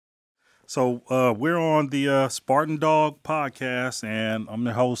So we're on the Spartan Dawg Podcast, and I'm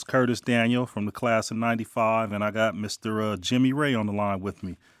the host, Curtis Daniel, from the class of '95, and I got Mr. Jimmy Raye on the line with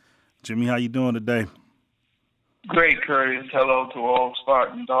me. Jimmy, how you doing today? Great, Curtis. Hello to all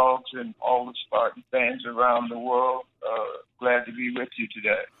Spartan Dogs and all the Spartan fans around the world. Glad to be with you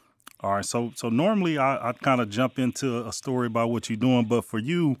today. All right, so normally I kind of jump into a story about what you're doing, but for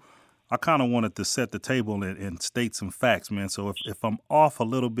you, I kind of wanted to set the table and state some facts, man. So if I'm off a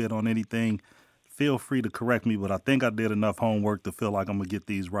little bit on anything, feel free to correct me, but I think I did enough homework to feel like I'm going to get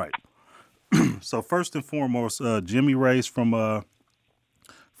these right. So first and foremost, Jimmy Raye's from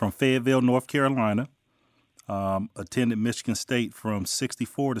Fayetteville, North Carolina, attended Michigan State from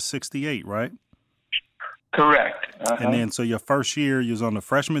 64 to 68, right? Correct. And then so your first year, you was on the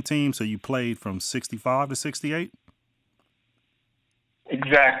freshman team, so you played from 65 to 68?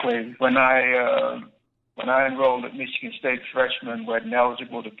 Exactly. When I enrolled at Michigan State, freshmen wasn't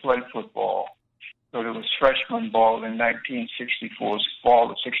eligible to play football. So there was freshman ball in 1964, fall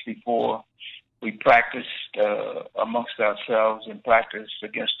of 64. We practiced amongst ourselves and practiced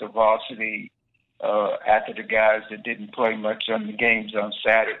against the varsity after the guys that didn't play much on the games on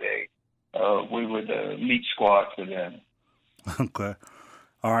Saturday. We were the meat squad for them. Okay.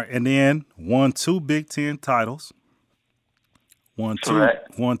 All right. And then won 2 Big Ten titles.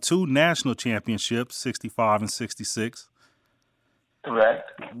 Won two national championships, 65 and 66. Correct.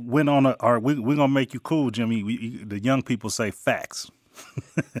 Went on all right, we're going to make you cool, Jimmy. The young people say facts.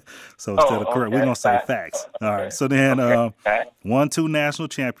 So instead of correct, we're going to say facts. All right. So then won 2 national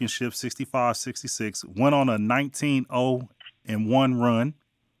championships, 65, 66. Went on a 19-0-1 run.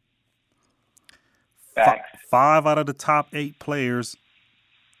 Facts. 5 out of the top 8 players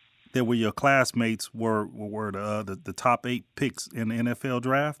that were your classmates were the top 8 picks in the NFL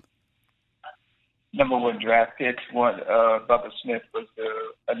draft? Number 1 draft picks. Bubba Smith was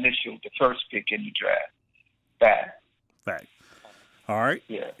the first pick in the draft. Fact. All right.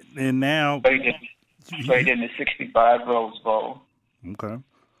 Yeah. And now played in the 65 Rose Bowl. Okay.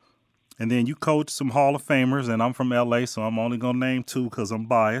 And then you coached some Hall of Famers, and I'm from L.A., so I'm only going to name 2 because I'm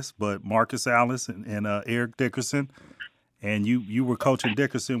biased, but Marcus Allen and Eric Dickerson. And you were coaching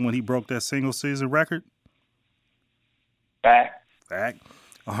Dickerson when he broke that single-season record? Fact.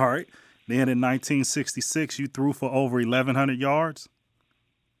 All right. Then in 1966, you threw for over 1,100 yards?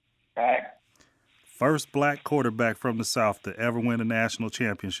 Fact. First black quarterback from the South to ever win a national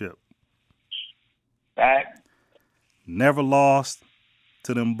championship? Fact. Never lost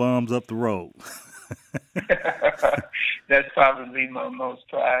to them bums up the road? That's probably my most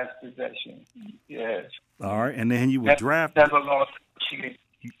prized possession. Yes. All right, and then you were drafted. Never lost to Michigan.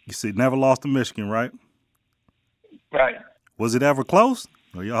 You said never lost to Michigan, right? Right. Was it ever close?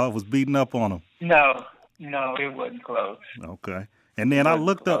 Or y'all was beating up on them? No, it wasn't close. Okay. And then I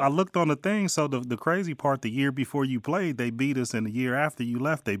looked on the thing. So the crazy part, the year before you played, they beat us, and the year after you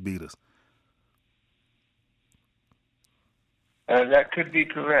left, they beat us. That could be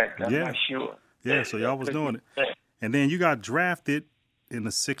correct. I'm not sure. Yeah, so y'all was doing it. And then you got drafted in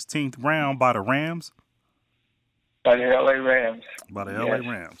the 16th round by the Rams. By the L.A. Rams.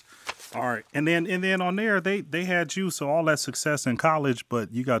 Rams. All right. And then on there, they had you, so all that success in college,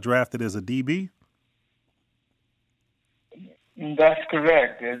 but you got drafted as a DB? That's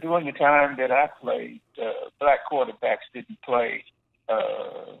correct. During the time that I played, black quarterbacks didn't play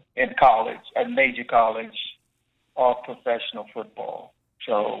in college, at major college, or professional football.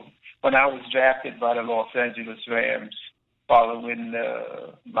 So when I was drafted by the Los Angeles Rams following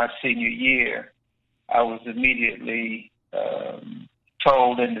my senior year, I was immediately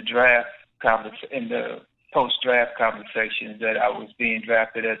told in the post-draft conversations that I was being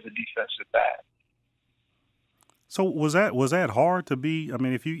drafted as a defensive back. So was that hard to be? I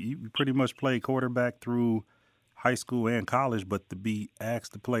mean, if you pretty much played quarterback through high school and college, but to be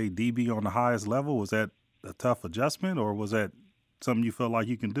asked to play DB on the highest level, was that a tough adjustment, or was that something you felt like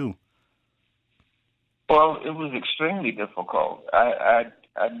you can do? Well, it was extremely difficult. I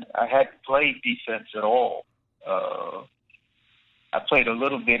hadn't played defense at all. I played a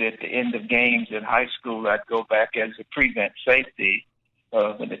little bit at the end of games in high school. I'd go back as a prevent safety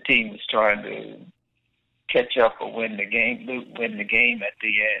when the team was trying to catch up or win the game at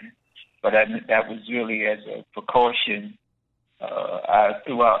the end. But that was really as a precaution.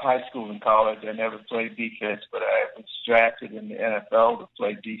 Throughout high school and college, I never played defense, but I was drafted in the NFL to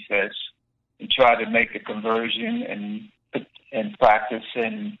play defense and try to make a conversion and practice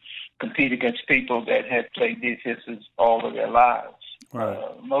and compete against people that had played defenses all of their lives,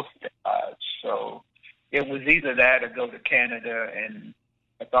 most of their lives. So it was either that or go to Canada. And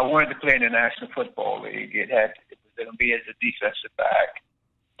if I wanted to play in the National Football League, it was going to be as a defensive back.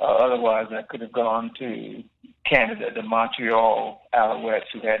 Otherwise, I could have gone to Canada, the Montreal Alouettes,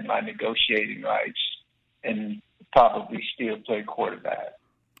 who had my negotiating rights, and probably still play quarterback.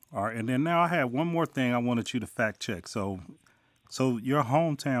 All right, and then now I had one more thing I wanted you to fact check. So your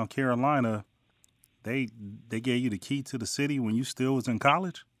hometown, Carolina, they gave you the key to the city when you still was in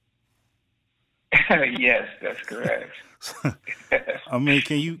college? Yes, that's correct. I mean,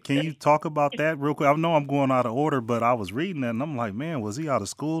 can you talk about that real quick? I know I'm going out of order, but I was reading that and I'm like, man, was he out of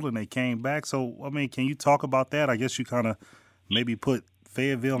school and they came back? So, I mean, can you talk about that? I guess you kind of maybe put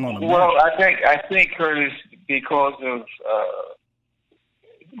Fayetteville on the map. Well, I think Curtis, because of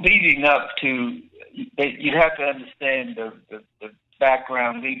leading up to, you have to understand the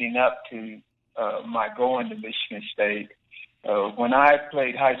background leading up to my going to Michigan State. When I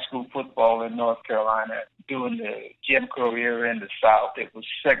played high school football in North Carolina during the Jim Crow era in the South, it was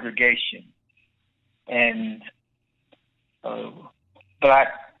segregation. And black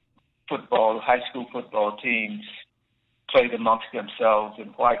football, high school football teams played amongst themselves,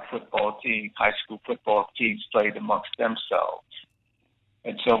 and white football teams, high school football teams played amongst themselves.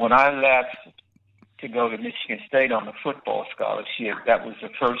 And so when I left to go to Michigan State on a football scholarship, that was the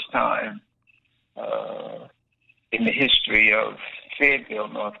first time in the history of Fayetteville,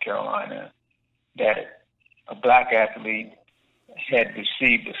 North Carolina, that a black athlete had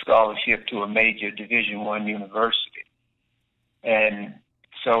received a scholarship to a major Division I university. And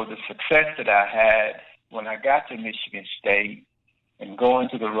so the success that I had when I got to Michigan State and going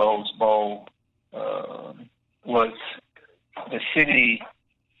to the Rose Bowl was the city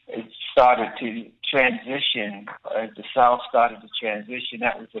started to transition, as the South started to transition.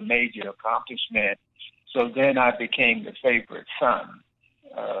 That was a major accomplishment. So then I became the favorite son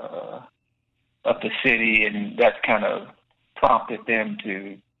of the city, and that kind of prompted them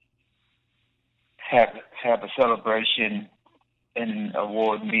to have a celebration and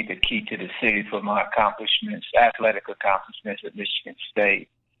award me the key to the city for my accomplishments, athletic accomplishments at Michigan State,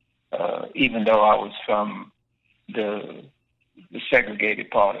 even though I was from the segregated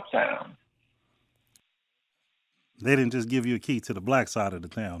part of town. They didn't just give you a key to the black side of the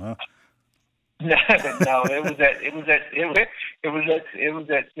town, huh? No, it was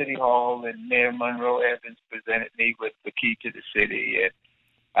at City Hall, and Mayor Monroe Evans presented me with the key to the city, and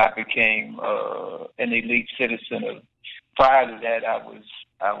I became an elite citizen. Prior to that, I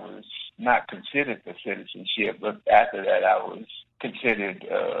was not considered for citizenship, but after that, I was considered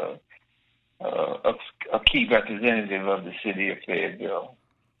a key representative of the city of Fayetteville.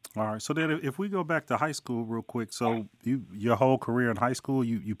 All right. So then, if we go back to high school real quick, so your whole career in high school,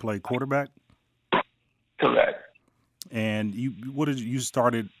 you played quarterback. Correct. And you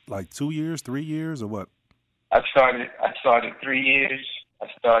started like 2 years, 3 years, or what? I started 3 years.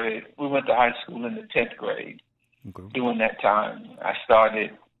 We went to high school in the 10th grade. Okay. During that time, I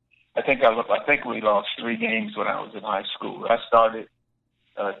think we lost 3 games when I was in high school. I started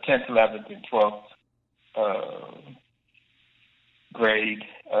 10th, 11th, and 12th grade,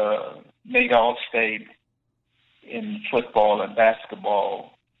 made All-State in football and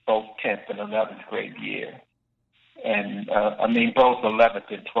basketball, both 10th and 11th grade year. And both 11th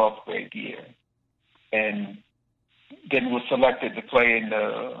and 12th grade year. And then was selected to play in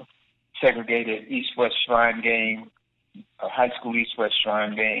the segregated East-West Shrine game, a high school East-West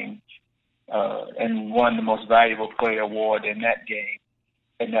Shrine game, and won the most valuable player award in that game.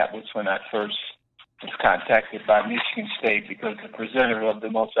 And that was when I first was contacted by Michigan State, because the presenter of the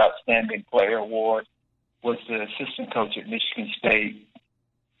most outstanding player award was the assistant coach at Michigan State,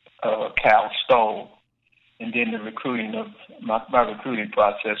 Cal Stoll. And then the recruiting of my recruiting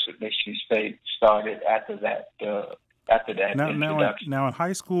process at Michigan State started after that. Now in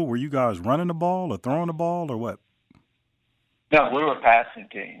high school, were you guys running the ball or throwing the ball or what? No, we were a passing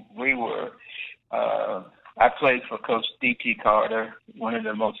team. We were. I played for Coach D.T. Carter, one of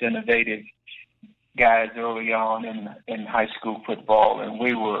the most innovative guys early on in high school football, and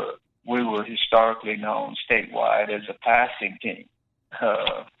we were historically known statewide as a passing team.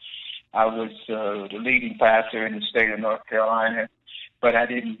 I was the leading passer in the state of North Carolina, but I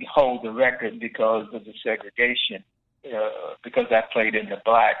didn't hold the record because of the segregation, because I played in the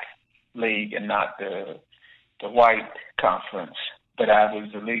black league and not the white conference. But I was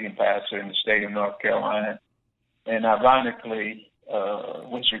the leading passer in the state of North Carolina, and ironically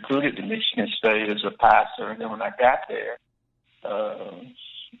was recruited to Michigan State as a passer. And then when I got there,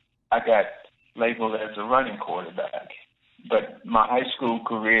 I got labeled as a running quarterback. But my high school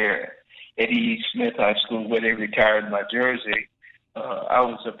career at E. Smith High School, where they retired my jersey, I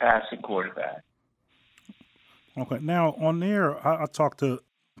was a passing quarterback. Okay. Now, on there, I talked to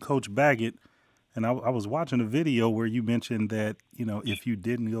Coach Baggett, And I was watching a video where you mentioned that, if you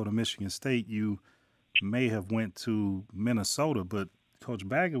didn't go to Michigan State, you may have went to Minnesota. But Coach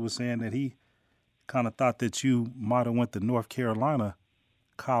Baggett was saying that he kind of thought that you might have went to North Carolina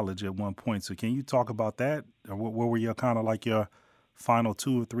College at one point. So can you talk about that? Or what were your kind of like your final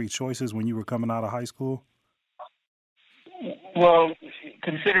 2 or 3 choices when you were coming out of high school? Well,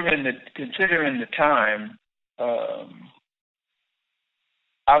 considering the time,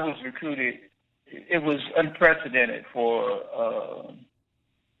 I was recruited. It was unprecedented for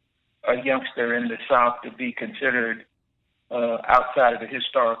a youngster in the South to be considered outside of the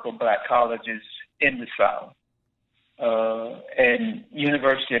historical black colleges in the South. And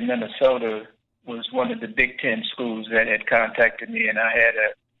University of Minnesota was one of the Big Ten schools that had contacted me, and I had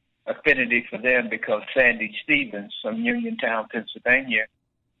a affinity for them because Sandy Stevens from Uniontown, Pennsylvania,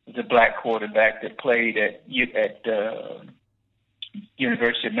 was a black quarterback that played at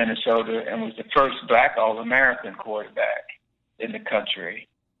University of Minnesota and was the first black All-American quarterback in the country,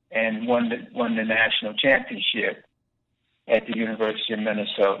 and won the national championship at the University of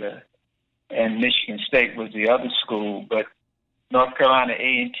Minnesota. And Michigan State was the other school, but North Carolina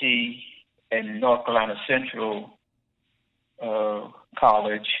A&T and North Carolina Central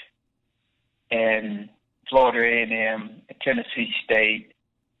College and Florida A&M, Tennessee State,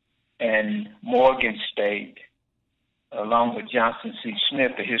 and Morgan State, along with Johnson C.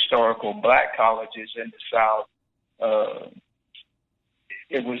 Smith, the historical black colleges in the South.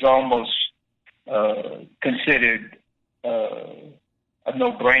 It was almost considered a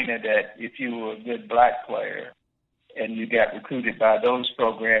no-brainer that if you were a good black player and you got recruited by those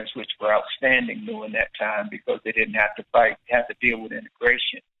programs, which were outstanding during that time because they didn't have to deal with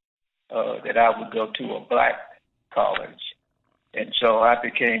integration, that I would go to a black college. And so I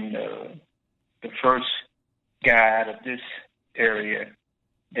became the first guy out of this area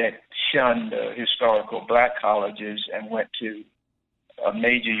that shunned historical black colleges and went to a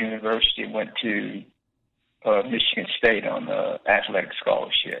major university, went to Michigan State on the athletic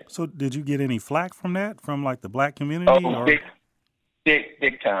scholarship. So did you get any flack from that, from like the black community? Oh,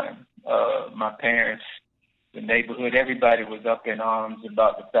 big time. My parents, the neighborhood, everybody was up in arms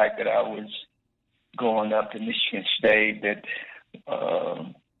about the fact that I was going up to Michigan State, that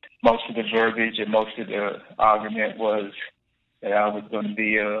most of the verbiage and most of the argument was that I was going to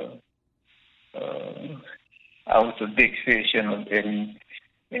be I was a big fish in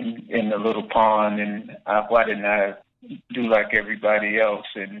the little pond, and why didn't I do like everybody else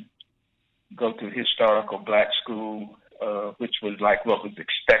and go to historical black school, which was like what was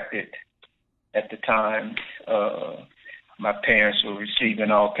expected at the time. My parents were receiving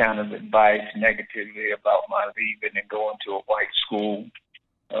all kind of advice negatively about my leaving and going to a white school,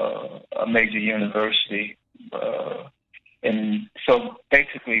 a major university. And so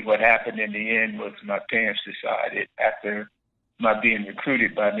basically what happened in the end was my parents decided, after my being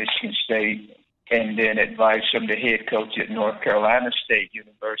recruited by Michigan State and then advice from the head coach at North Carolina State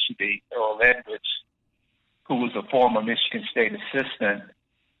University, Earl Edwards, who was a former Michigan State assistant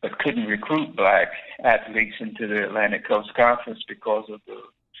but couldn't recruit black athletes into the Atlantic Coast Conference because of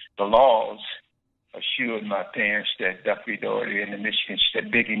the laws, assured my parents that Duffy Daugherty and the Michigan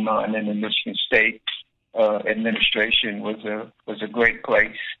State, Biggie Munn and the Michigan State administration was a great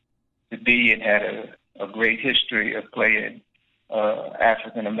place to be and had a great history of playing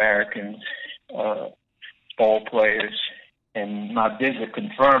African Americans, ball players, and my visit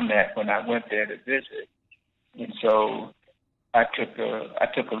confirmed that when I went there to visit. And so I took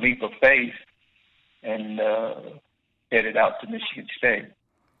a leap of faith and headed out to Michigan State.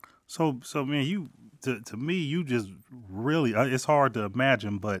 So man, you to me, you just really, it's hard to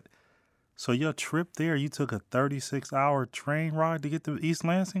imagine, but so your trip there, you took a 36-hour train ride to get to East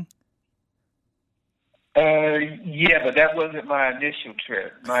Lansing? Yeah, but that wasn't my initial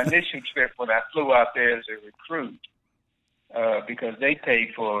trip. My initial trip when I flew out there as a recruit, because they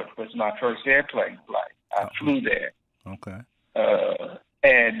paid for it, was my first airplane flight. I flew there. Okay.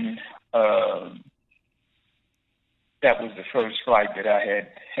 And that was the first flight that I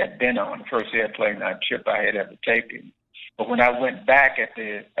had been on, the first airplane trip I had ever taken. But when I went back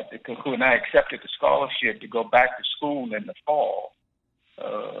when I accepted the scholarship to go back to school in the fall,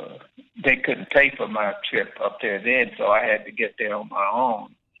 they couldn't pay for my trip up there then, so I had to get there on my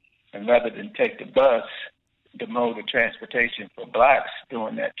own. And rather than take the bus, the mode of transportation for blacks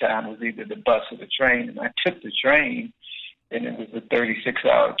during that time was either the bus or the train. And I took the train, and it was a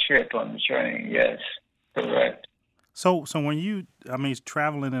 36-hour trip on the train. Yes, correct. So when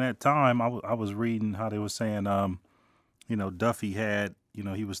traveling in that time, I was reading how they were saying, Duffy had,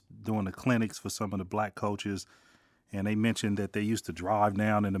 he was doing the clinics for some of the black coaches, and they mentioned that they used to drive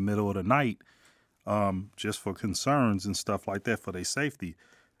down in the middle of the night just for concerns and stuff like that for their safety.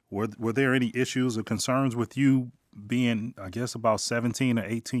 Were there any issues or concerns with you being, I guess, about 17 or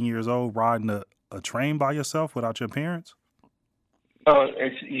 18 years old, riding a train by yourself without your parents? Oh,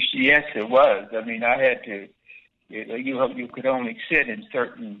 yes, it was. I mean, I had to. You could only sit in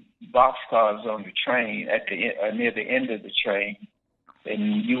certain boxcars on the train at the near the end of the train,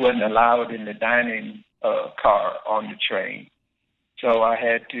 and you wasn't allowed in the dining car on the train. So I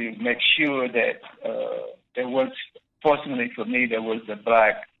had to make sure that there was. Fortunately for me, there was a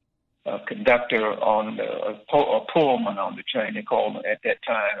black conductor on a pullman on the train. They called it at that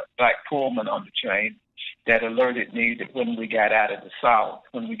time a black pullman on the train that alerted me that when we got out of the South,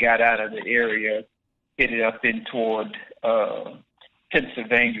 when we got out of the area, headed up in toward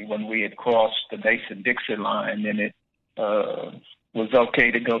Pennsylvania, when we had crossed the Mason-Dixon line, and it was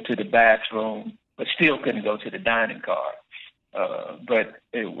okay to go to the bathroom, but still couldn't go to the dining car. But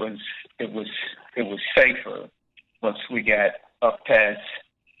it was safer once we got up past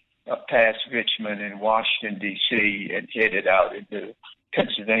Richmond and Washington D.C. and headed out into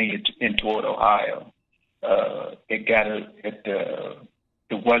Pennsylvania in toward Ohio.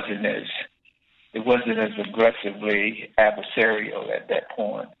 It wasn't as aggressively adversarial at that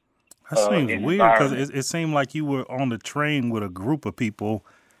point. That seems weird because it seemed like you were on the train with a group of people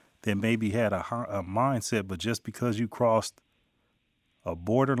that maybe had a mindset, but just because you crossed a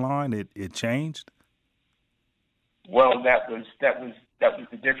borderline, it changed. Well, that was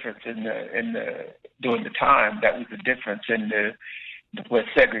the difference during the time. That was the difference in where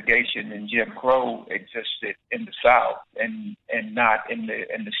segregation and Jim Crow existed in the South, and not in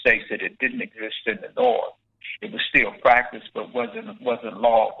the states that it didn't exist in the North. It was still practiced, but wasn't a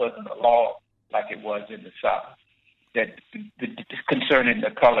law like it was in the South. That concerning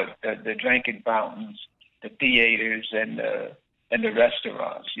the color, the drinking fountains, the theaters, and the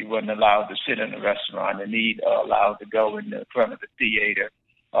restaurants. You wasn't allowed to sit in a restaurant and eat, or allowed to go in the front of the theater,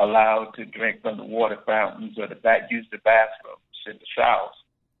 or allowed to drink from the water fountains or use the bathrooms in the South.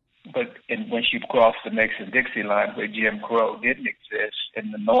 But once you cross the Mason-Dixie line, where Jim Crow didn't exist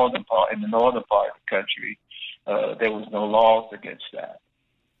in the northern part of the country, there was no laws against that.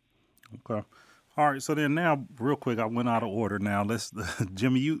 Okay. All right. So then now, real quick, I went out of order. Now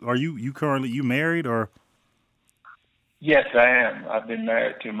Jimmy, are you currently married or? Yes, I am. I've been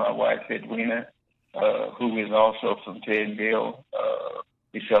married to my wife, Edwina, who is also from Fayetteville.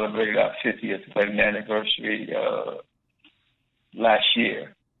 We celebrated our 50th wedding anniversary last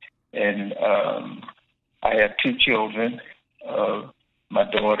year. And I have two children. My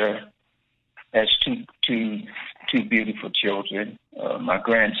daughter has two beautiful children. My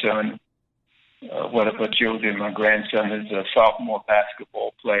grandson, one of her children, my grandson is a sophomore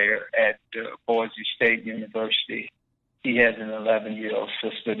basketball player at Boise State University. He has an 11-year-old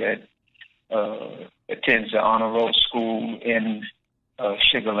sister that attends the honor roll school in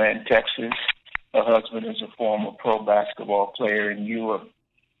Sugar Land, Texas. Her husband is a former pro basketball player in Europe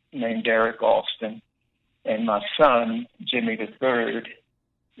named Derek Austin. And my son, Jimmy III,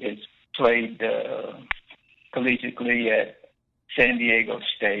 is played collegiately at San Diego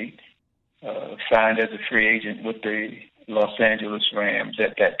State, signed as a free agent with the Los Angeles Rams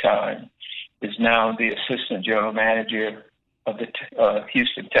at that time, is now the assistant general manager of the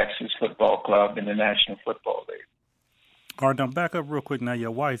Houston, Texas Football Club in the National Football League. All right, now back up real quick. Now,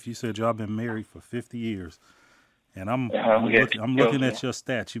 your wife, you said y'all been married for 50 years. And I'm looking at your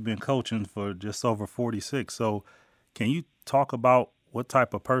stats. You've been coaching for just over 46. So can you talk about what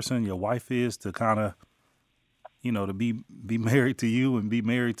type of person your wife is to kind of, to be married to you and be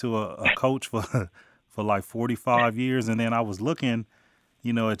married to a coach for like 45 years? And then I was looking,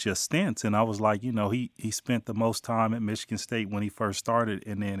 at your stints, and I was like, he spent the most time at Michigan State when he first started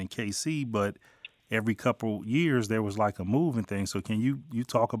and then in KC, but every couple years there was like a move and thing. So can you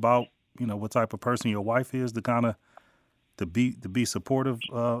talk about, what type of person your wife is to kind of to be supportive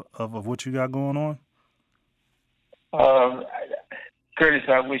of what you got going on? Curtis,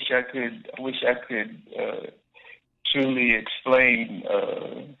 I wish I could truly explain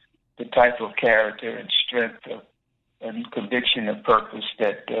the type of character and strength and conviction and purpose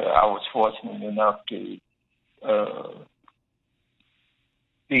that I was fortunate enough to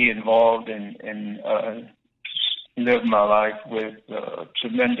be involved and live my life with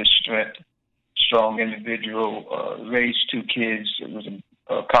tremendous strength, strong individual, raised two kids, was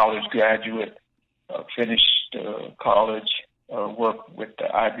a college graduate, finished college, worked with the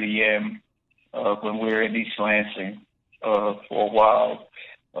IBM when we were in East Lansing for a while,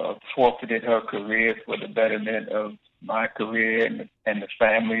 forfeited her career for the betterment of my career and the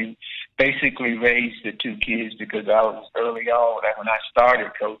basically raised the two kids because I was early on. When I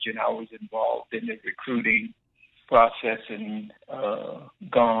started coaching, I was involved in the recruiting process and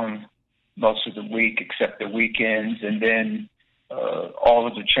gone most of the week except the weekends. And then all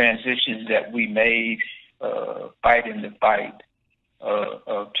of the transitions that we made, fighting the fight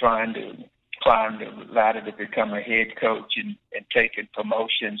of trying to climb the ladder to become a head coach and taking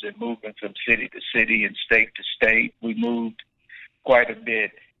promotions and moving from city to city and state to state. We moved quite a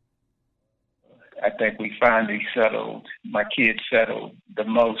bit. I think we finally settled, my kids settled the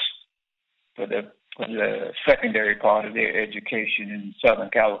most for the secondary part of their education in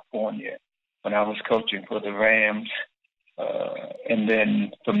Southern California when I was coaching for the Rams. And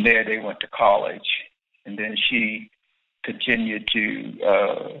then from there they went to college. And then she continued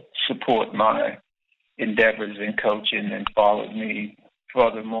to support my endeavors in coaching and followed me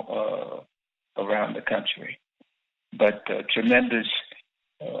furthermore around the country. But tremendous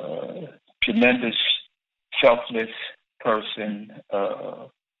selfless person,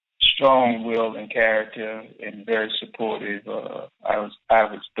 strong will and character, and very supportive. I was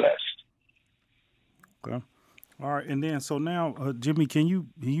blessed. Okay. All right, and then so now, Jimmy, can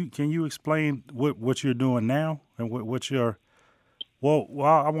you explain what you're doing now and what your well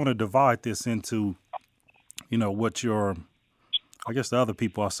I want to divide this into, what your, I guess the other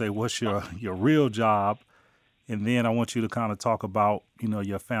people I'll say what's your real job, and then I want you to kind of talk about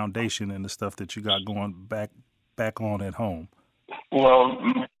your foundation and the stuff that you got going back on at home. Well,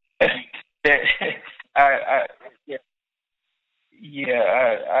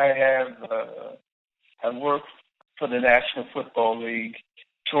 I work for the National Football League.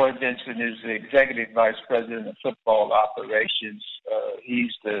 Troy Benson is the Executive Vice President of Football Operations.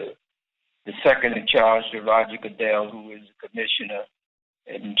 He's the second in charge to Roger Goodell, who is the commissioner,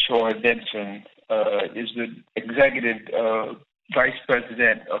 and Troy Benson is the Executive Vice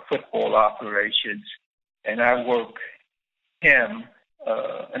President of Football Operations, and I work him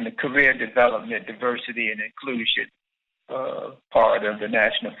in the career development, diversity, and inclusion part of the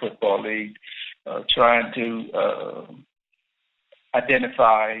National Football League, trying to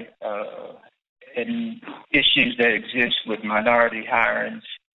identify issues that exist with minority hirings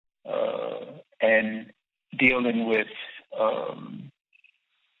and dealing with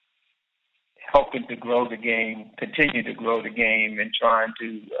helping to grow the game, continue to grow the game, and trying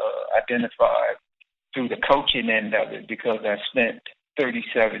to identify through the coaching end of it, because I spent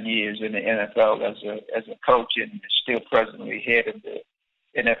 37 years in the NFL as a coach and still presently head of the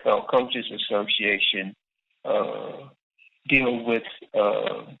NFL Coaches Association, deal with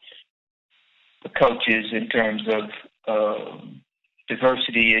the coaches in terms of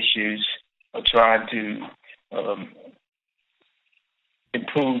diversity issues, trying to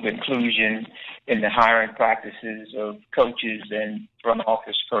improve inclusion in the hiring practices of coaches and front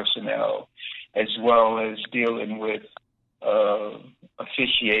office personnel, as well as dealing with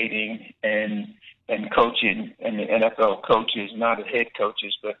officiating and coaching and the NFL coaches, not the head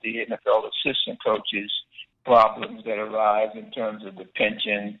coaches, but the NFL assistant coaches, problems that arise in terms of the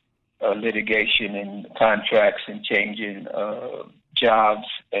pension, litigation and contracts and changing jobs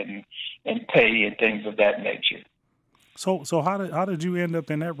and pay and things of that nature. So how did you end up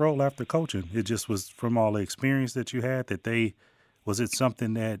in that role after coaching? It just was from all the experience that you had was it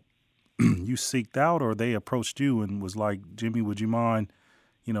something that you seeked out, or they approached you and was like, Jimmy, would you mind,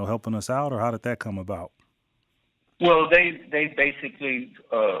 helping us out, or how did that come about? Well, they basically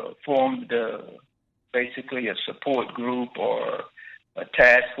formed basically a support group or a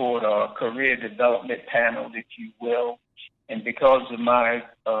task force or a career development panel, if you will. And because of my,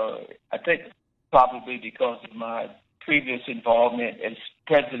 I think probably because of my previous involvement as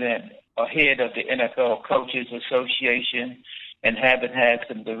president or head of the NFL Coaches Association, and having had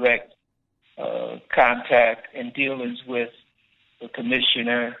some direct contact and dealings with the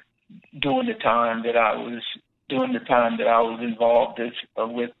commissioner during the time that I was involved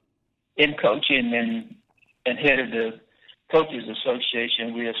in coaching and head of the Coaches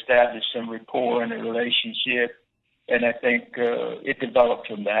Association, we established some rapport and a relationship, and I think it developed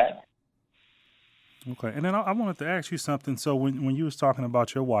from that. Okay, and then I wanted to ask you something. So when you was talking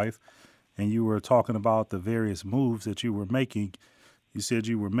about your wife and you were talking about the various moves that you were making, you said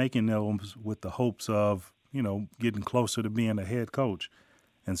you were making those with the hopes of, getting closer to being a head coach.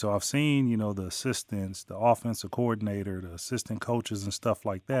 And so I've seen, the assistants, the offensive coordinator, the assistant coaches and stuff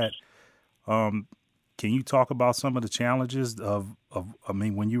like that. Can you talk about some of the challenges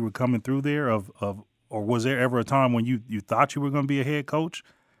when you were coming through there or was there ever a time when you thought you were going to be a head coach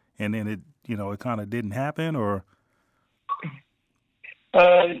and then it kind of didn't happen, or?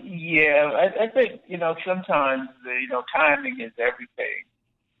 I think, sometimes, timing is everything.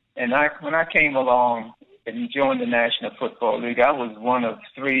 And when I came along and joined the National Football League, I was one of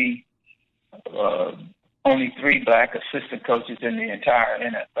only three black assistant coaches in the entire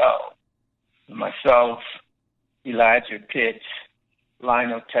NFL. Myself, Elijah Pitts,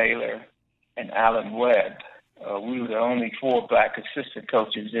 Lionel Taylor, and Alan Webb. We were the only four black assistant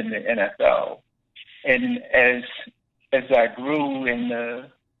coaches in the NFL. And as I grew in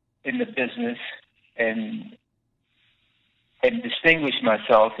the business and distinguished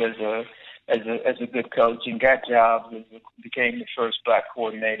myself as a good coach and got jobs, became the first black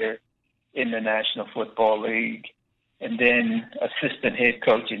coordinator in the National Football League, and then assistant head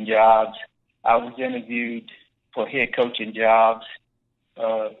coaching jobs. I was interviewed for head coaching jobs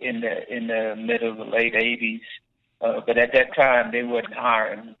in the middle of the late 80s, but at that time they wasn't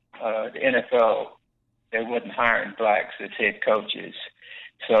hiring the NFL. They wasn't hiring blacks as head coaches,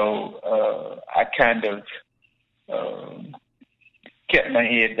 so I kind of kept my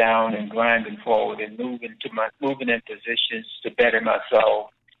head down and grinding forward and moving in positions to better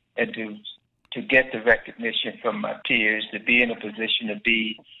myself and to get the recognition from my peers, to be in a position to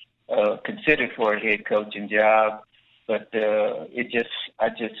be considered for a head coaching job. But I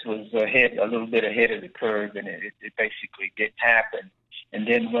just was a little bit ahead of the curve, and it basically didn't happen. And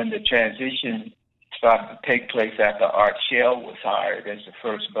then when the transition started to take place after Art Shell was hired as the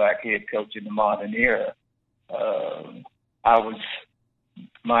first black head coach in the modern era,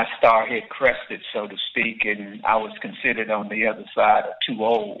 my star had crested, so to speak, and I was considered on the other side of too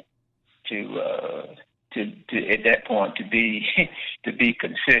old to at that point to be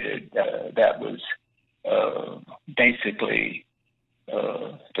considered. That was basically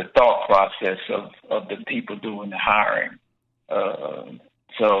the thought process of the people doing the hiring.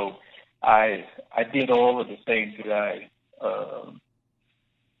 So I did all of the things that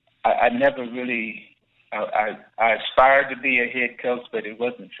I never really. I aspired to be a head coach, but it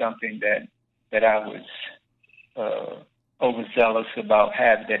wasn't something that I was overzealous about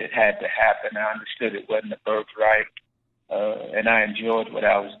that it had to happen. I understood it wasn't a birthright, and I enjoyed what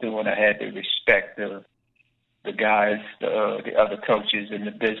I was doing. I had to respect the guys, the other coaches in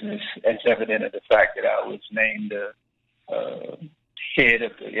the business, as evident of the fact that I was named the head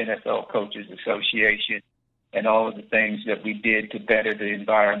of the NFL Coaches Association, and all of the things that we did to better the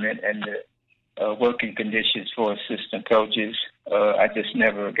environment and the working conditions for assistant coaches. I just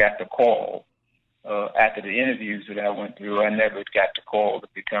never got the call. After the interviews that I went through, I never got the call to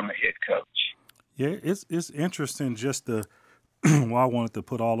become a head coach. Yeah, it's interesting just to well, I wanted to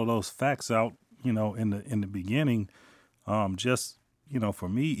put all of those facts out, in the beginning. Just, for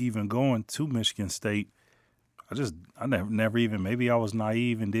me, even going to Michigan State, I never even, maybe I was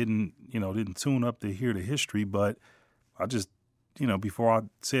naive and didn't tune up to hear the history, but I just, before I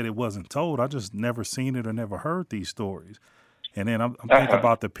said it wasn't told, I just never seen it or never heard these stories. And then I'm thinking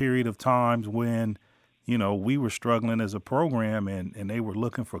about the period of times when, we were struggling as a program and they were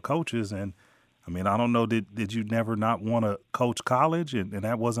looking for coaches. And I mean, I don't know, did you never not want to coach college and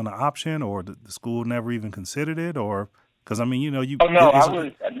that wasn't an option, or the school never even considered it? Or because I mean, you. Oh no, I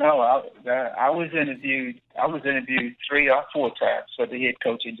was interviewed. I was interviewed 3 or 4 times for the head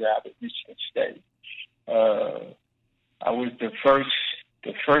coaching job at Michigan State. I was the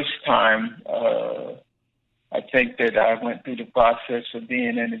first time. I think that I went through the process of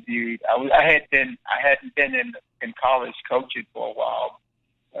being interviewed. I hadn't been in college coaching for a while,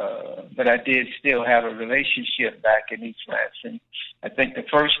 but I did still have a relationship back in East Lansing. I think the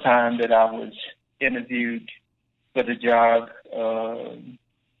first time that I was interviewed for the job,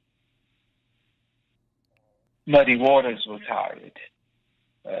 Muddy Waters was hired.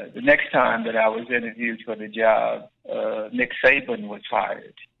 The next time that I was interviewed for the job, Nick Saban was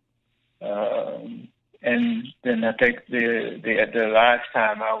hired. And then I think the last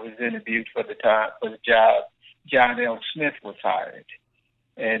time I was interviewed for the job, John L. Smith was hired.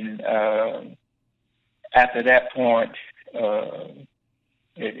 And after that point,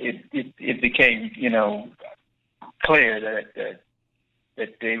 it became clear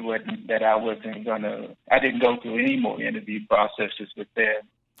that they wouldn't, that I wasn't gonna. I didn't go through any more interview processes with them.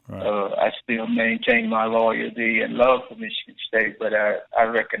 Right. I still maintain my loyalty and love for Michigan State, but I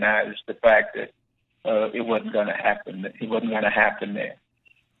recognize the fact that it wasn't going to happen. It wasn't going to happen there.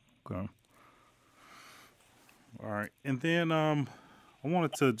 Okay. All right, and then I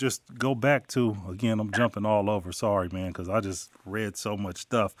wanted to just go back to, again, I'm jumping all over. Sorry, man, because I just read so much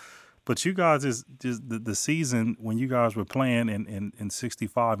stuff. But you guys is just the season when you guys were playing in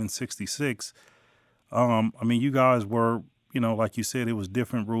 65 and 66. I mean, you guys were, like you said, it was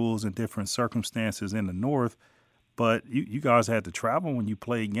different rules and different circumstances in the North. But you guys had to travel when you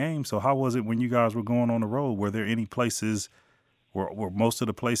played games. So how was it when you guys were going on the road? Were there any places were most of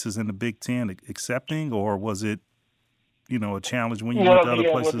the places in the Big Ten accepting, or was it, a challenge when you went Well, to other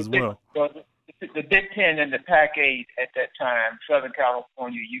yeah, places as well? The Big Ten and the Pac-8 at that time, Southern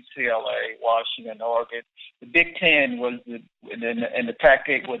California, UCLA, Washington, Oregon. The Big Ten was and the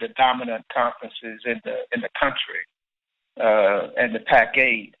Pac-8 were the dominant conferences in the country. And the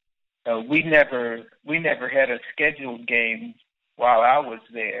Pac-8, we never had a scheduled game while I was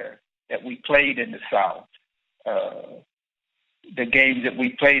there that we played in the South. The games that we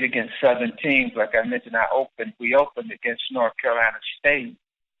played against Southern teams, like I mentioned, we opened against North Carolina State,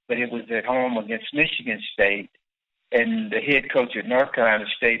 but it was at home against Michigan State. And the head coach at North Carolina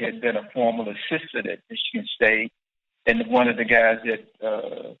State had been a former assistant at Michigan State, and one of the guys that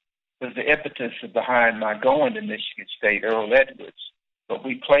was the impetus behind my going to Michigan State, Earl Edwards. But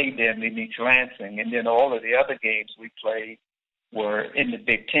we played them in East Lansing, and then all of the other games we played were in the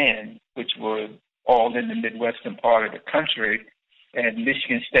Big Ten, which were all in the Midwestern part of the country. And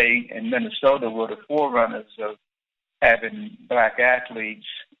Michigan State and Minnesota were the forerunners of having black athletes,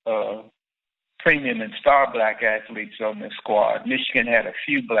 premium and star black athletes on the squad. Michigan had a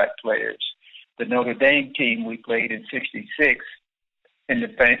few black players. The Notre Dame team we played in '66 in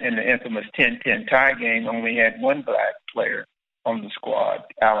the infamous 10-10 tie game only had one black player on the squad,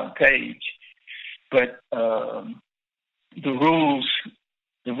 Alan Page. But the rules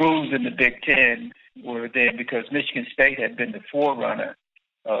in the Big Ten were there because Michigan State had been the forerunner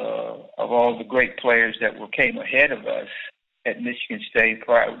of all the great players that came ahead of us at Michigan State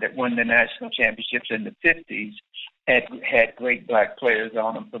that won the national championships in the 50s, had great black players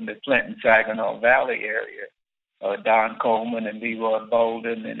on them from the Flint and Saginaw Valley area. Don Coleman and Leroy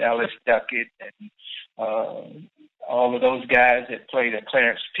Bolden and Ellis Duckett and all of those guys that played at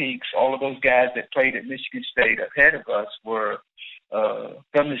Clarence Peaks, all of those guys that played at Michigan State ahead of us were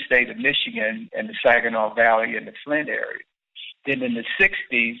from the state of Michigan and the Saginaw Valley and the Flint area. Then in the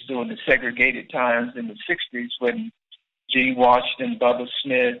 60s, during the segregated times in the 60s, when G. Washington, Bubba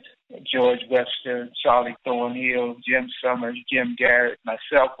Smith, George Webster, Charlie Thornhill, Jim Summers, Jim Garrett,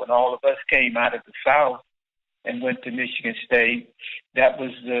 myself, when all of us came out of the South and went to Michigan State, that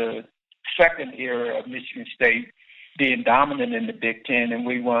was the second era of Michigan State being dominant in the Big Ten, and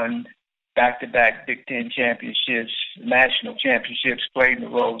we won back-to-back Big Ten championships, national championships, played in the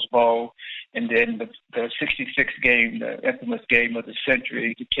Rose Bowl, and then the 66 game, the infamous game of the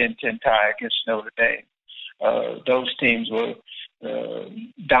century, the 10-10 tie against Notre Dame. Those teams were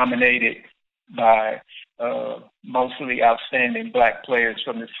dominated by mostly outstanding black players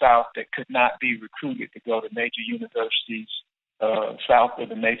from the South that could not be recruited to go to major universities south of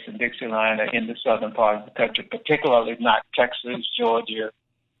the Mason-Dixon line or in the southern part of the country, particularly not Texas, Georgia,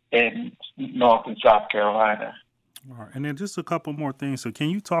 and North and South Carolina. All right. And then just a couple more things. So can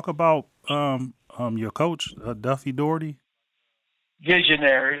you talk about your coach, Duffy Daugherty?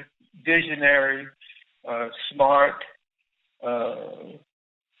 Visionary, smart, a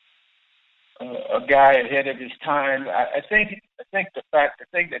guy ahead of his time. I think the thing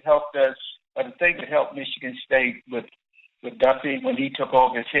that helped us, or the thing that helped Michigan State with Duffy when he took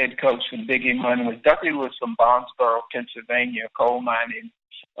over as head coach from Biggie Munn was Duffy was from Barnesboro, Pennsylvania, a coal mining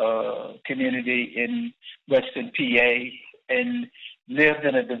community in Western PA, and lived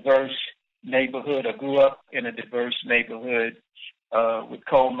in a diverse neighborhood, or grew up in a diverse neighborhood with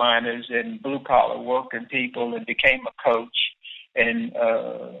coal miners and blue-collar working people, and became a coach. And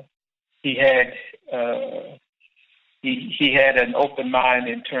he had an open mind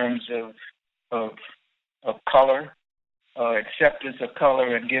in terms of color, acceptance of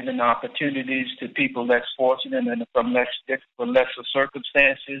color, and giving opportunities to people less fortunate and from lesser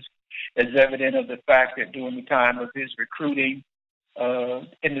circumstances, as evident of the fact that during the time of his recruiting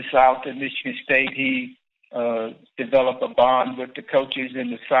in the South at Michigan State, he developed a bond with the coaches in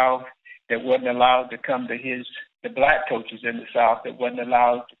the South that wasn't allowed to come to the black coaches in the South that wasn't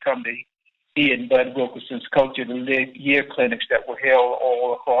allowed to come to he and Bud Wilkerson's Coach of the Year clinics that were held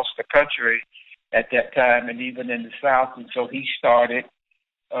all across the country at that time, and even in the South. And so he started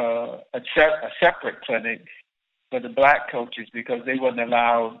a separate clinic for the black coaches because they wasn't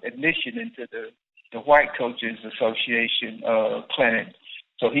allowed admission into the White Coaches Association clinic.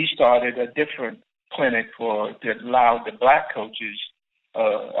 So he started a different clinic that allowed the black coaches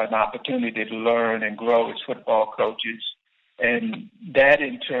an opportunity to learn and grow as football coaches. And that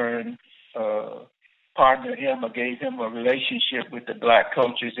in turn partnered him or gave him a relationship with the black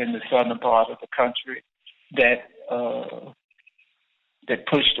coaches in the southern part of the country that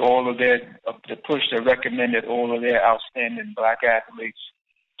pushed or recommended all of their outstanding black athletes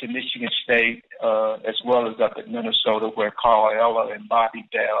to Michigan State, as well as up at Minnesota, where Carl Eller and Bobby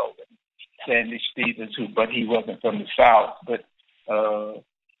Bell and Sandy Stevens, but he wasn't from the South. But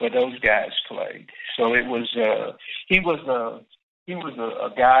where those guys played. So it was he was a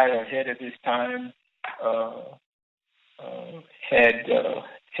guy ahead of his time.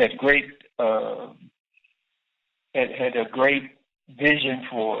 Had great had a great vision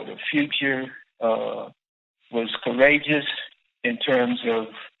for the future. Was courageous in terms of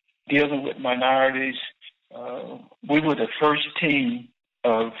dealing with minorities. We were the first team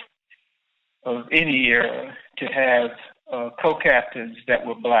of any era to have co-captains that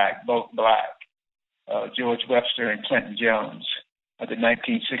were black, both black, George Webster and Clinton Jones of the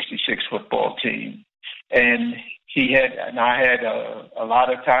 1966 football team. And I had a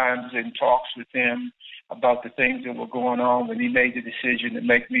lot of times in talks with him about the things that were going on when he made the decision to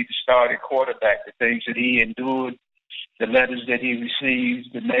make me the starting quarterback, the things that he endured, the letters that he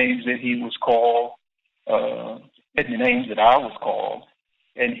received, the names that he was called, and the names that I was called.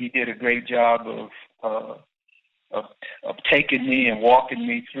 And he did a great job of taking me and walking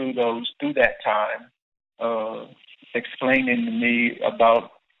me through that time, explaining to me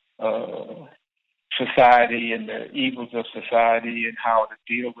about society and the evils of society and how to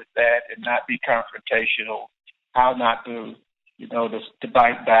deal with that and not be confrontational, how not to, to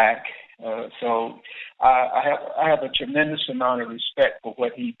bite back. So I have a tremendous amount of respect for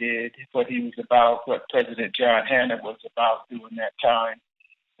what he did, what he was about, what President John Hanna was about during that time,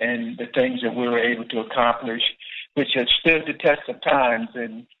 and the things that we were able to accomplish, which have stood the test of times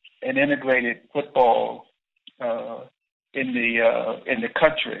and integrated football in the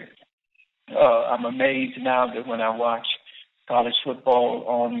country. I'm amazed now that when I watch college football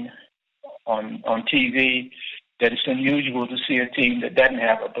on TV, that it's unusual to see a team that doesn't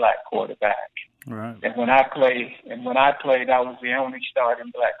have a black quarterback. Right. And when I played, I was the only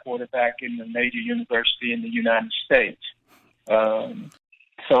starting black quarterback in the major university in the United States.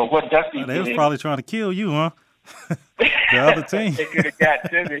 So what Dusty they was did, probably trying to kill you, huh? The other team. They could have got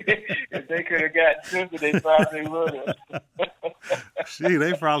to me. If they could have got to me, they probably would have. Gee,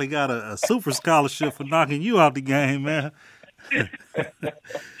 they probably got a super scholarship for knocking you out the game, man.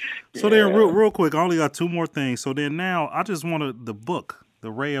 So then, real quick, I only got two more things. So then now, I just wanted the book,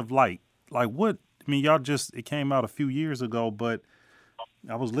 The Ray of Light. Like what? I mean, it came out a few years ago, but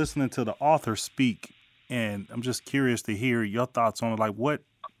I was listening to the author speak, and I'm just curious to hear your thoughts on it. Like what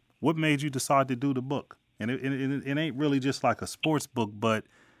made you decide to do the book? And it ain't really just like a sports book, but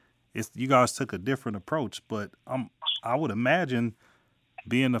you guys took a different approach. But I would imagine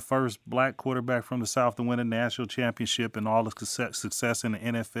being the first black quarterback from the South to win a national championship and all the success in the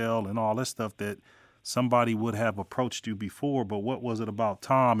NFL and all this stuff, that somebody would have approached you before. But what was it about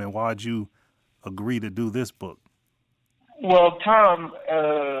Tom, and why'd you agree to do this book? Well, Tom,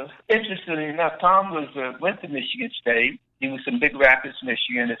 interestingly enough, Tom went to Michigan State. He was from Big Rapids,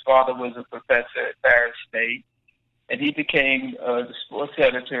 Michigan. His father was a professor at Ferris State, and he became the sports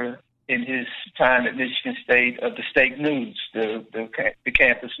editor in his time at Michigan State of the State News, the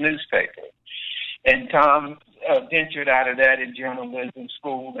campus newspaper. And Tom ventured out of that in journalism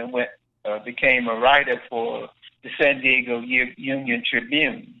school and became a writer for the San Diego Union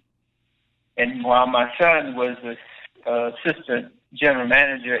Tribune. And while my son was the assistant general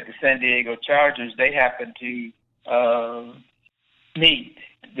manager at the San Diego Chargers, they happened to meet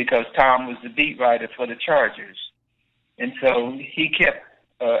because Tom was the beat writer for the Chargers. And so he kept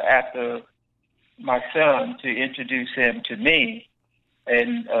after my son to introduce him to me,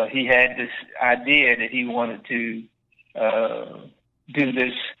 and he had this idea that he wanted to do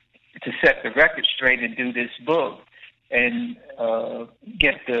this, to set the record straight and do this book and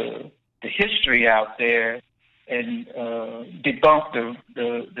get the history out there and debunk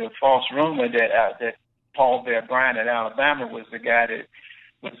the false rumor that Paul Bear Bryant at Alabama was the guy that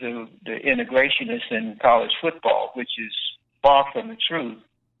was the integrationist in college football, which is far from the truth.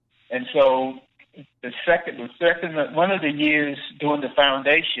 And so one of the years during the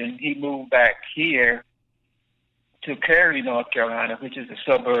foundation, he moved back here to Cary, North Carolina, which is a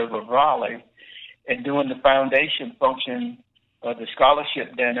suburb of Raleigh. And during the foundation function, the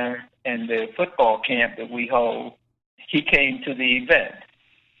scholarship dinner and the football camp that we hold, he came to the event.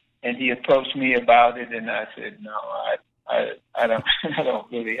 And he approached me about it, and I said, no, I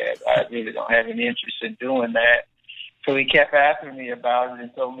really don't have any interest in doing that. So he kept asking me about it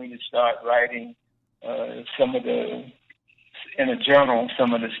and told me to start writing some of the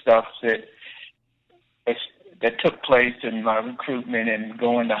stuff that took place in my recruitment and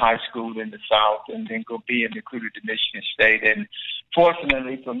going to high school in the South and then being recruited to Michigan State. And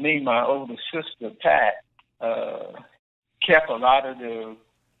fortunately for me, my older sister, Pat, kept a lot of the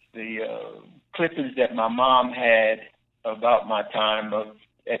clippings that my mom had about my time of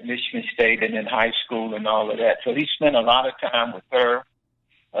at Michigan State and in high school and all of that. So he spent a lot of time with her,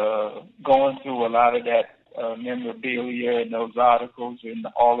 going through a lot of that memorabilia and those articles and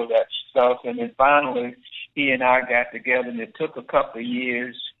all of that stuff. And then finally, he and I got together, and it took a couple of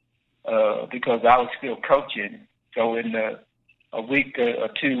years because I was still coaching. So in a week or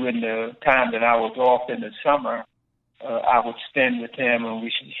two in the time that I was off in the summer, I would spend with him,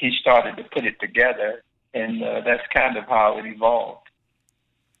 and he started to put it together, and that's kind of how it evolved.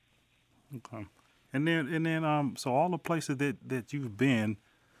 Okay. And then, so all the places that you've been,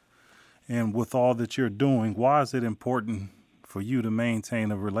 and with all that you're doing, why is it important for you to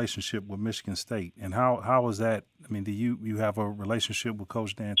maintain a relationship with Michigan State? And how is that? I mean, do you have a relationship with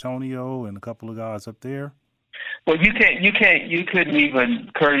Coach D'Antonio and a couple of guys up there? Well, you couldn't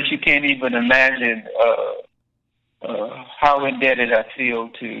even, Curtis, you can't even imagine how indebted I feel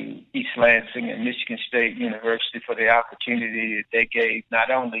to East Lansing and Michigan State University for the opportunity that they gave not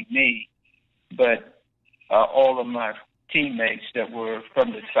only me, but all of my teammates that were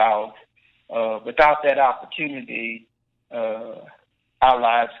from the South. Without that opportunity, our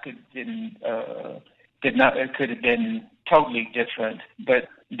lives could have been totally different. But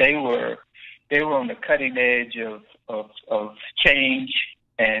they were on the cutting edge of change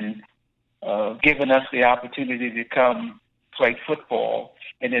and giving us the opportunity to come play football,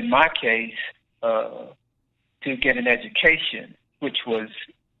 and in my case, to get an education, which was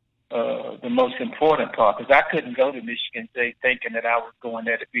the most important part, because I couldn't go to Michigan State thinking that I was going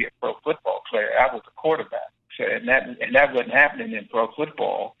there to be a pro football player. I was a quarterback, so, and that wasn't happening in pro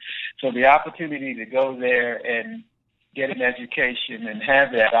football. So the opportunity to go there and get an education and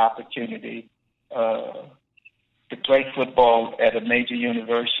have that opportunity to play football at a major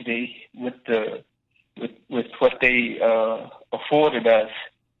university with what they afforded us,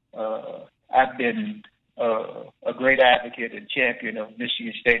 I've been a great advocate and champion of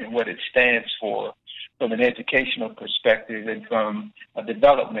Michigan State and what it stands for from an educational perspective and from a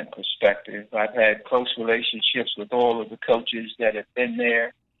development perspective. I've had close relationships with all of the coaches that have been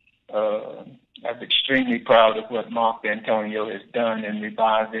there. I'm extremely proud of what Mark D'Antonio has done in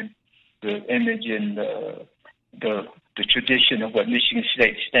reviving the image and the tradition of what Michigan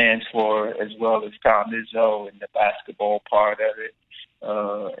State stands for, as well as Tom Izzo and the basketball part of it,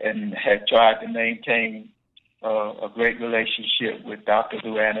 and have tried to maintain a great relationship with Dr.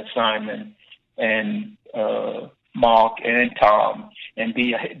 Luana Simon and Mark and Tom, and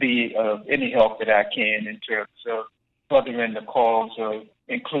be of any help that I can in terms of furthering the cause of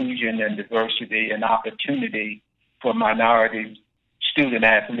inclusion and diversity and opportunity for minority student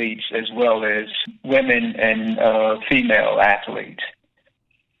athletes as well as women and female athletes.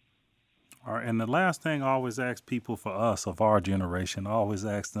 All right, and the last thing I always ask people for us of our generation, I always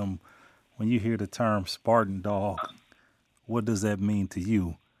ask them, when you hear the term Spartan Dawg, what does that mean to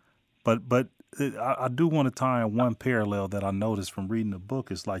you? But I do want to tie in one parallel that I noticed from reading the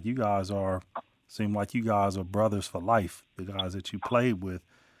book. It's like seem like you guys are brothers for life, the guys that you played with.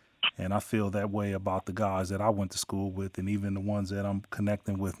 And I feel that way about the guys that I went to school with and even the ones that I'm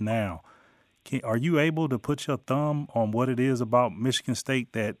connecting with now. Are you able to put your thumb on what it is about Michigan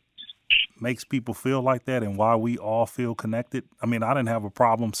State that makes people feel like that and why we all feel connected? I mean, I didn't have a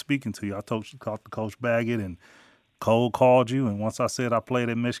problem speaking to you. I talked to Coach Baggett, and Cole called you. And once I said I played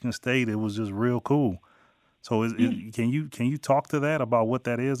at Michigan State, it was just real cool. So can you talk to that about what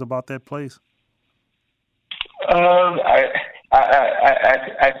that is about that place?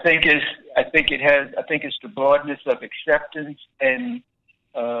 I think it's the broadness of acceptance and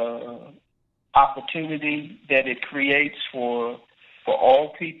opportunity that it creates for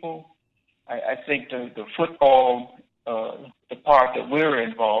all people. I think the football, the part that we're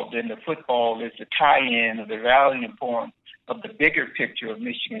involved in, the football is the tie-in of the rallying point of the bigger picture of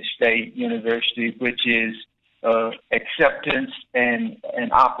Michigan State University, which is acceptance and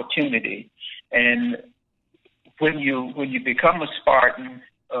opportunity. And when you become a Spartan,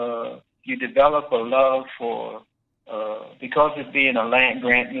 you develop a love for, because of being a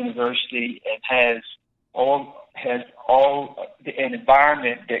land-grant university and has an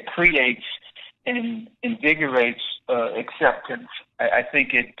environment that creates and invigorates acceptance. I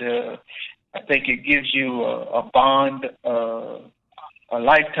think it gives you a bond, a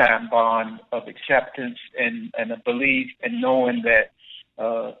lifetime bond of acceptance and a belief and knowing that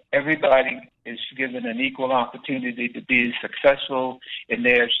everybody is given an equal opportunity to be as successful in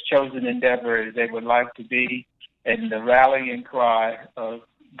their chosen endeavor as they would like to be. And the rallying cry of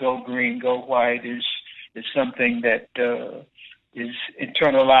 "Go Green, Go White" is something that is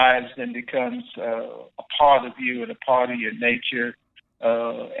internalized and becomes a part of you and a part of your nature,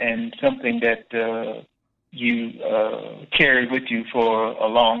 and something that you carry with you for a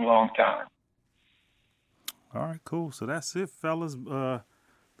long, long time. All right, cool. So that's it, fellas. The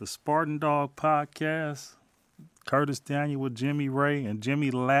Spartan Dawg Podcast. Curtis Daniel with Jimmy Raye. And Jimmy,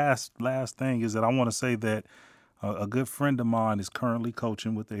 last thing is that I want to say that a good friend of mine is currently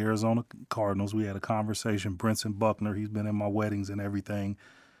coaching with the Arizona Cardinals. We had a conversation. Brinson Buckner, he's been in my weddings and everything.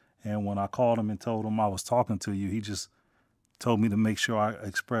 And when I called him and told him I was talking to you, he just told me to make sure I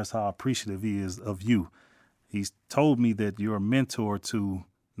express how appreciative he is of you. He's told me that you're a mentor to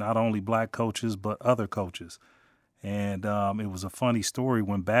not only black coaches, but other coaches. And it was a funny story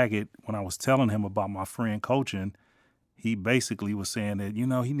when I was telling him about my friend coaching, he basically was saying that,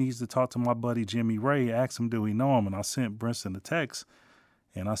 he needs to talk to my buddy Jimmy Raye, ask him, do he know him? And I sent Brinson a text,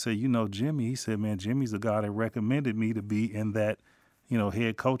 and I said, Jimmy? He said, man, Jimmy's the guy that recommended me to be in that,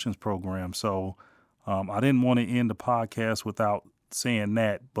 head coaching program. So I didn't want to end the podcast without saying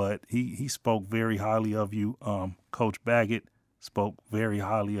that, but he spoke very highly of you. Coach Baggett spoke very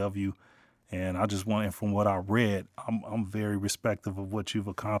highly of you. And I just wanted, from what I read, I'm very respectful of what you've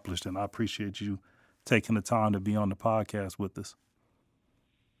accomplished, and I appreciate you taking the time to be on the podcast with us.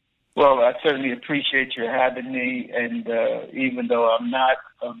 Well, I certainly appreciate you having me, and even though I'm not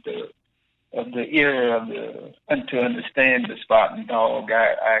of the era to understand the Spartan Dawg,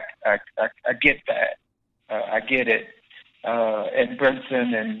 I get that. I get it. And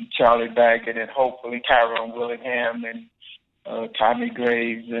Brinson and Charlie Baggett and hopefully Tyrone Willingham and Tommy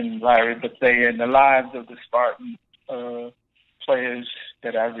Graves and Larry Bethea, and the lives of the Spartan players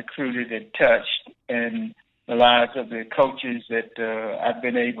that I recruited and touched, and the lives of the coaches that I've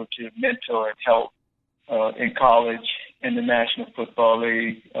been able to mentor and help in college, in the National Football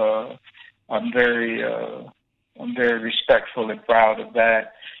League. I'm very respectful and proud of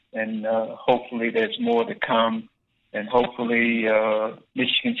that, and hopefully there's more to come, and hopefully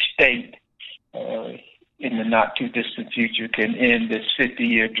Michigan State in the not-too-distant future can end this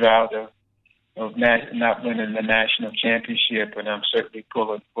 50-year drought of not winning the national championship. And I'm certainly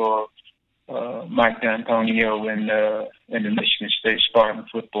pulling for Mike D'Antonio and the Michigan State Spartan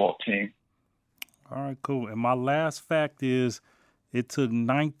football team. All right, cool. And my last fact is it took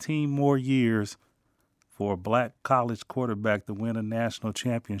 19 more years for a black college quarterback to win a national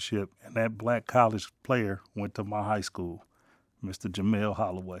championship, and that black college player went to my high school. Mr. Jamel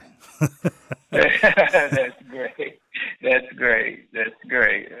Holloway. That's great.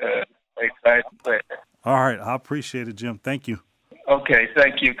 Exciting player. All right. I appreciate it, Jim. Thank you. Okay.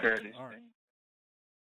 Thank you, Curtis.